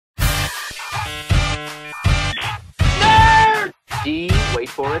D, wait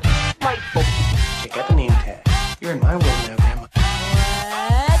for it, delightful. Check out the name tag. You're in my world now, Grandma.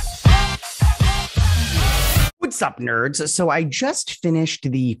 What's up, nerds? So I just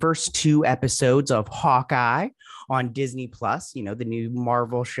finished the first 2 episodes of Hawkeye on Disney Plus, you know, the new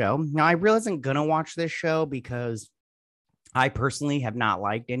Marvel show. Now, I really wasn't going to watch this show because I personally have not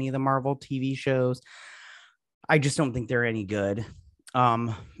liked any of the Marvel TV shows. I just don't think they're any good.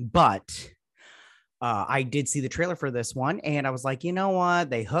 But I did see the trailer for this one and I was like, you know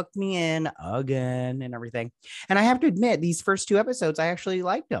what? They hooked me in again and everything. And I have to admit, these first 2 episodes, I actually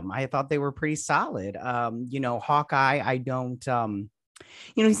liked them. I thought they were pretty solid. Hawkeye, I don't,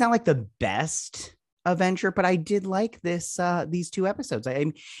 he's not like the best Avenger, but I did like these 2 episodes.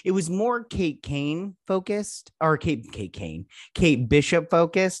 It was more Kate Bishop focused.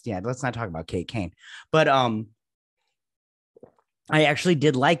 Yeah, let's not talk about Kate Kane, but I actually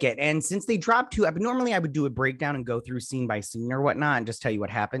did like it. And since they dropped 2, normally I would do a breakdown and go through scene by scene or whatnot and just tell you what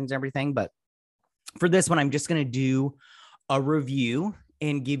happens and everything. But for this one, I'm just going to do a review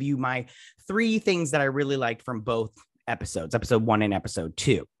and give you my 3 things that I really liked from both episodes, episode 1 and episode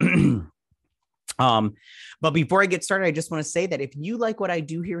 2. But before I get started, I just want to say that if you like what I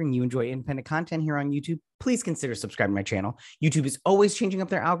do here and you enjoy independent content here on YouTube, please consider subscribing to my channel. YouTube is always changing up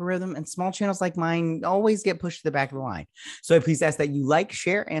their algorithm and small channels like mine always get pushed to the back of the line. So I please ask that you like,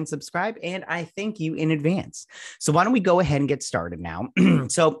 share, and subscribe, and I thank you in advance. So why don't we go ahead and get started now?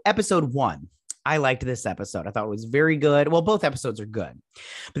 So episode 1. I liked this episode. I thought it was very good. Well, both episodes are good,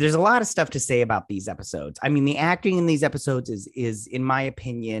 but there's a lot of stuff to say about these episodes. I mean, the acting in these episodes is in my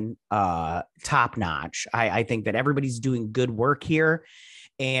opinion, top notch. I think that everybody's doing good work here,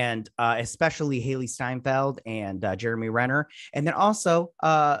 and especially Hailee Steinfeld and Jeremy Renner, and then also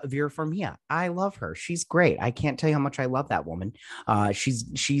Vera Farmiga. I love her. She's great. I can't tell you how much I love that woman.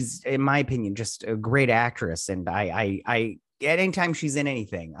 She's in my opinion just a great actress, and I at any time she's in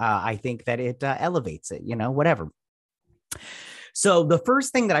anything, I think that it elevates it, whatever. So the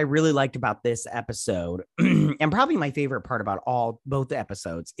first thing that I really liked about this episode, and probably my favorite part about both the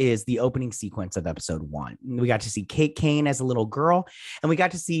episodes, is the opening sequence of episode 1. We got to see Kate Kane as a little girl, and we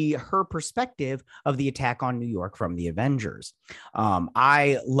got to see her perspective of the attack on New York from the Avengers.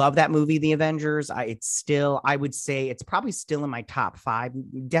 I love that movie, The Avengers. I would say it's probably still in my top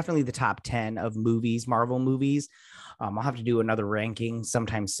 5, definitely the top 10 of movies, Marvel movies. I'll have to do another ranking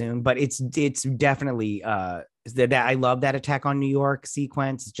sometime soon, but it's definitely that I love that attack on New York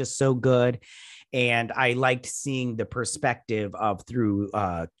sequence. It's just so good. And I liked seeing the perspective through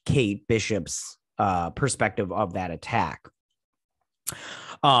Kate Bishop's perspective of that attack.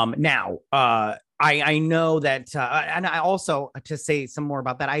 Now, I know that, and I also, to say some more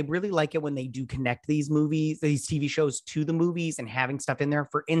about that, I really like it when they do connect these TV shows to the movies and having stuff in there.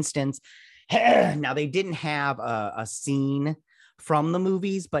 For instance, now they didn't have a scene from the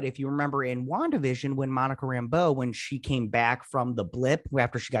movies, but if you remember in WandaVision, when Monica Rambeau, when she came back from the blip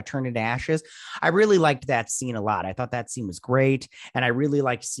after she got turned into ashes, I really liked that scene a lot. I thought that scene was great, and I really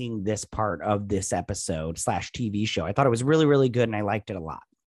liked seeing this part of this episode / TV show. I thought it was really, really good, and I liked it a lot.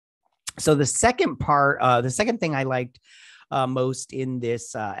 So the second thing I liked most in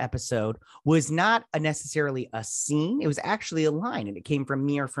this episode was not necessarily a scene. It was actually a line, and it came from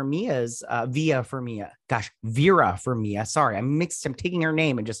Vera Farmiga. Sorry, I'm taking her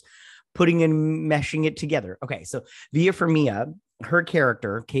name and just meshing it together. Okay, so Vera Farmiga, her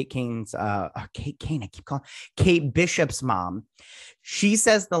character, Kate Bishop's mom, she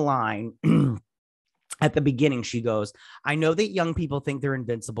says the line at the beginning. She goes, "I know that young people think they're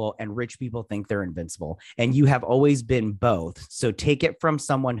invincible and rich people think they're invincible, and you have always been both. So take it from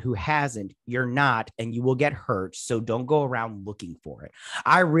someone who hasn't. You're not, and you will get hurt. So don't go around looking for it."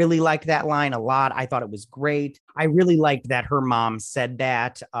 I really liked that line a lot. I thought it was great. I really liked that her mom said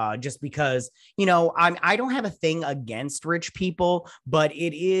that, just because, I don't have a thing against rich people, but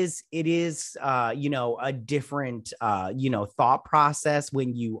it is, a different, thought process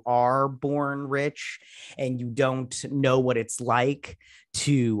when you are born rich and you don't know what it's like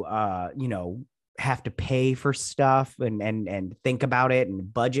to, have to pay for stuff and think about it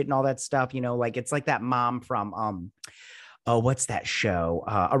and budget and all that stuff, like it's like that mom from, what's that show?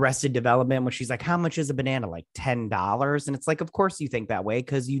 Arrested Development, when she's like, "How much is a banana?" Like $10. And it's like, of course you think that way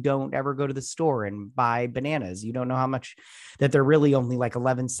because you don't ever go to the store and buy bananas. You don't know how much, that they're really only like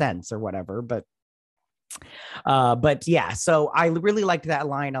 11 cents or whatever. But yeah, so I really liked that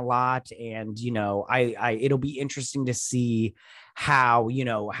line a lot. And, it'll be interesting to see how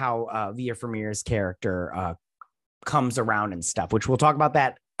Vera Farmiga's character comes around and stuff, which we'll talk about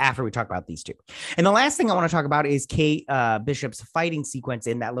that after we talk about these two. And the last thing I want to talk about is Kate Bishop's fighting sequence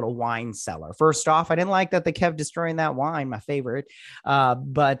in that little wine cellar. First off, I didn't like that they kept destroying that wine, my favorite.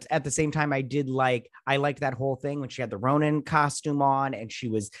 But at the same time, I liked that whole thing when she had the Ronin costume on and she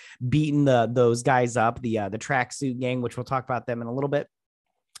was beating those guys up, the tracksuit gang, which we'll talk about them in a little bit.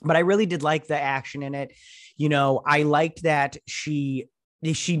 But I really did like the action in it. You know, I liked that she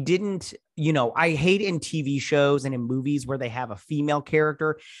didn't, you know, I hate in TV shows and in movies where they have a female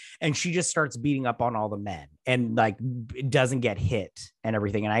character and she just starts beating up on all the men and like doesn't get hit and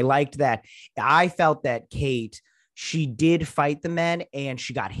everything. And I liked that. I felt that Kate, she did fight the men and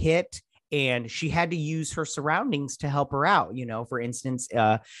she got hit and she had to use her surroundings to help her out. You know, for instance,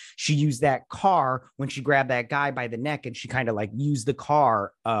 she used that car when she grabbed that guy by the neck and she kind of like used the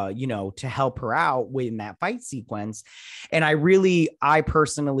car, you know, to help her out in that fight sequence. And I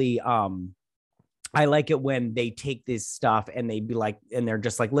personally, I like it when they take this stuff and they be like, and they're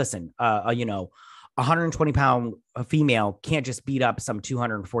just like, listen, you know, 120-pound female can't just beat up some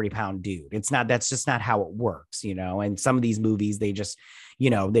 240-pound dude. That's just not how it works, you know. And some of these movies, they just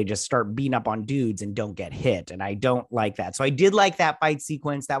start beating up on dudes and don't get hit. And I don't like that. So I did like that fight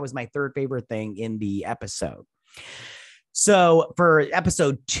sequence. That was my third favorite thing in the episode. So for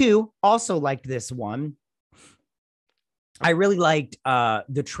episode 2, also liked this one. I really liked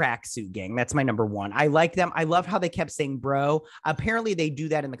the tracksuit gang. That's my number 1. I like them. I love how they kept saying bro. Apparently they do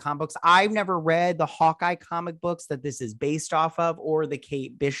that in the comic books. I've never read the Hawkeye comic books that this is based off of or the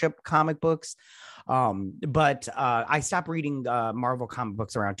Kate Bishop comic books. But I stopped reading Marvel comic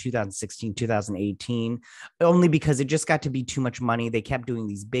books around 2016, 2018, only because it just got to be too much money. They kept doing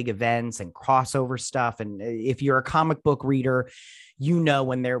these big events and crossover stuff. And if you're a comic book reader, you know,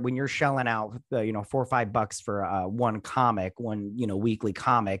 when you're shelling out, you know, $4 or $5 for one comic, weekly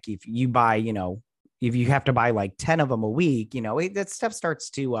comic, if you buy, you know, if you have to buy like 10 of them a week, you know, that stuff starts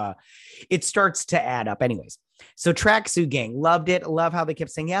to add up anyways. So tracksuit gang, loved it. Love how they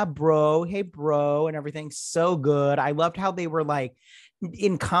kept saying, yeah, bro, hey, bro, and everything. So good. I loved how they were like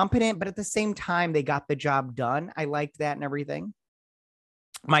incompetent, but at the same time, they got the job done. I liked that and everything.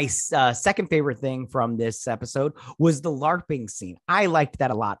 My second favorite thing from this episode was the LARPing scene. I liked that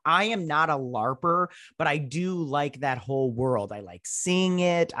a lot. I am not a LARPer, but I do like that whole world. I like seeing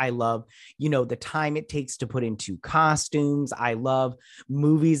it. I love, you know, the time it takes to put into costumes. I love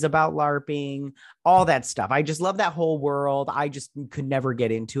movies about LARPing, all that stuff. I just love that whole world. I just could never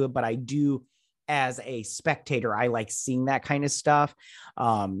get into it, but I do. As a spectator, I like seeing that kind of stuff,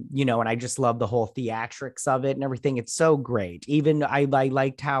 you know, and I just love the whole theatrics of it and everything. It's so great. Even I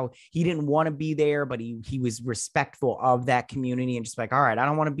liked how he didn't want to be there, but he was respectful of that community and just like, all right, I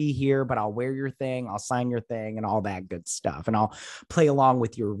don't want to be here, but I'll wear your thing, I'll sign your thing and all that good stuff. And I'll play along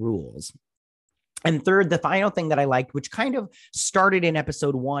with your rules. And third, the final thing that I liked, which kind of started in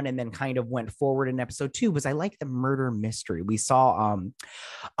episode 1 and then kind of went forward in episode 2, was I like the murder mystery. We saw,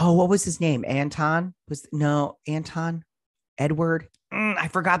 what was his name? Anton? Edward? I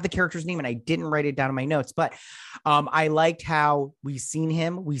forgot the character's name and I didn't write it down in my notes, but I liked how we see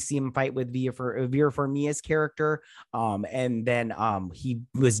him fight with Vera Farmiga's character. And then he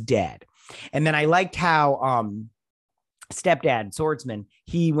was dead. And then I liked how, stepdad Swordsman,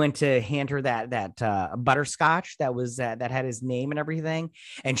 he went to hand her that butterscotch that had his name and everything,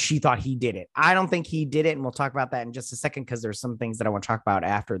 and she thought he did it. I don't think he did it, and we'll talk about that in just a second because there's some things that I want to talk about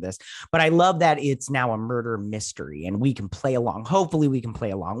after this. But I love that it's now a murder mystery and we can play along. Hopefully we can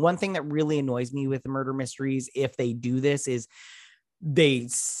play along. One thing that really annoys me with the murder mysteries, if they do this, is they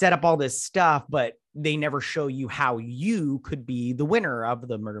set up all this stuff, but they never show you how you could be the winner of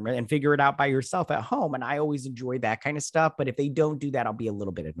the murder and figure it out by yourself at home. And I always enjoy that kind of stuff. But if they don't do that, I'll be a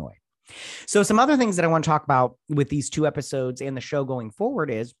little bit annoyed. So some other things that I want to talk about with these 2 episodes and the show going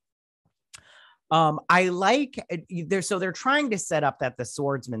forward is I like they're trying to set up that the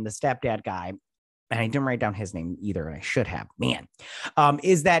swordsman, the stepdad guy, and I didn't write down his name either, and I should have,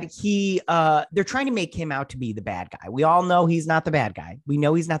 is that they're trying to make him out to be the bad guy. We all know he's not the bad guy. We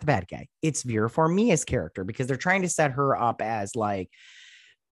know he's not the bad guy. It's Vera Farmiga's character because they're trying to set her up as like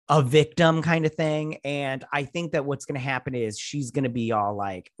a victim kind of thing. And I think that what's going to happen is she's going to be all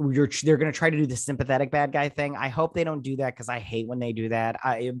like, they're going to try to do the sympathetic bad guy thing. I hope they don't do that because I hate when they do that.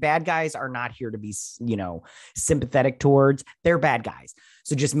 Bad guys are not here to be, you know, sympathetic towards. They're bad guys.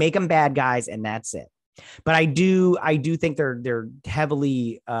 So just make them bad guys and that's it. But I do think they're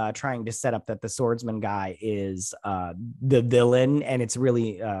heavily trying to set up that the swordsman guy is the villain, and it's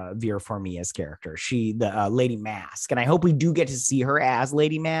really Vera Farmiga's character. The Lady Masque, and I hope we do get to see her as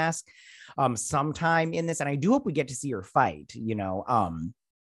Lady Masque sometime in this, and I do hope we get to see her fight. You know,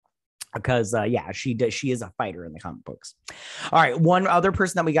 because yeah, she is a fighter in the comic books. All right, one other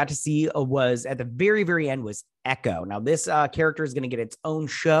person that we got to see was at the very end was Echo. Now this character is going to get its own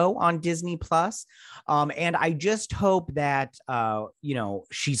show on Disney Plus, and I just hope that you know,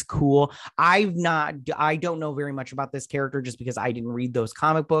 she's cool. I don't know very much about this character just because I didn't read those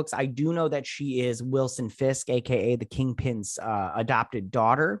comic books. I do know that she is Wilson Fisk, aka the Kingpin's adopted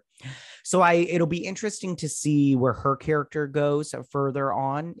daughter. So it'll be interesting to see where her character goes further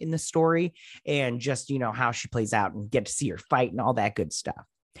on in the story, and just, you know, how she plays out and get to see her fight and all that good stuff.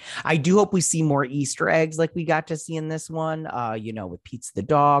 I do hope we see more Easter eggs like we got to see in this one, you know, with Pete's the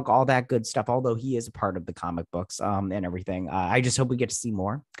dog, all that good stuff, although he is a part of the comic books and everything. I just hope we get to see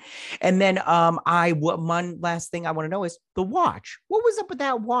more. And then one last thing I want to know is the watch. What was up with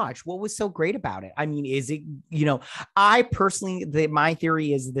that watch? What was so great about it? I mean, is it, you know, I personally, my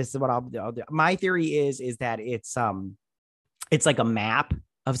theory is this is what I'll do. My theory is that it's like a map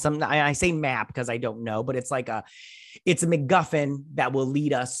of some, I say map because I don't know, but it's a MacGuffin that will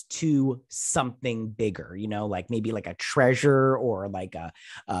lead us to something bigger, you know, like maybe like a treasure or like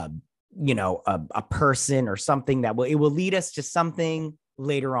you know, a person or something it will lead us to something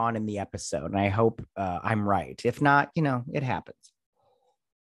later on in the episode. And I hope I'm right. If not, you know, it happens.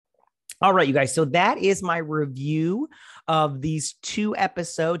 All right, you guys. So that is my review of these 2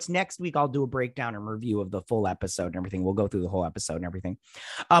 episodes. Next week, I'll do a breakdown and review of the full episode and everything. We'll go through the whole episode and everything.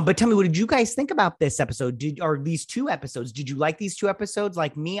 But tell me, what did you guys think about this episode? Or these 2 episodes? Did you like these 2 episodes?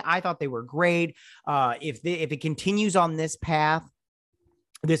 Like me, I thought they were great. If it continues on this path,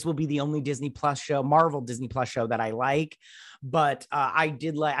 this will be the only Disney Plus show, Marvel Disney Plus show that I like. But I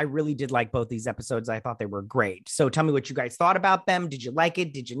really did like both these episodes. I thought they were great. So tell me what you guys thought about them. Did you like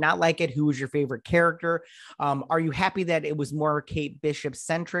it? Did you not like it? Who was your favorite character? Are you happy that it was more Kate Bishop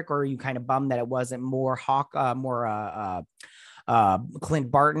centric, or are you kind of bummed that it wasn't more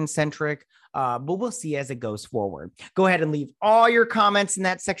Clint Barton centric? But we'll see as it goes forward. Go ahead and leave all your comments in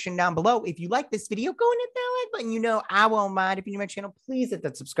that section down below. If you like this video, go and hit that like button. You know, I won't mind. If you're new to my channel, please hit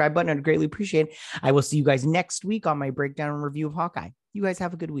that subscribe button. I'd greatly appreciate it. I will see you guys next week on my breakdown and review of Hawkeye. You guys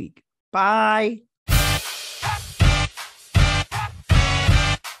have a good week. Bye.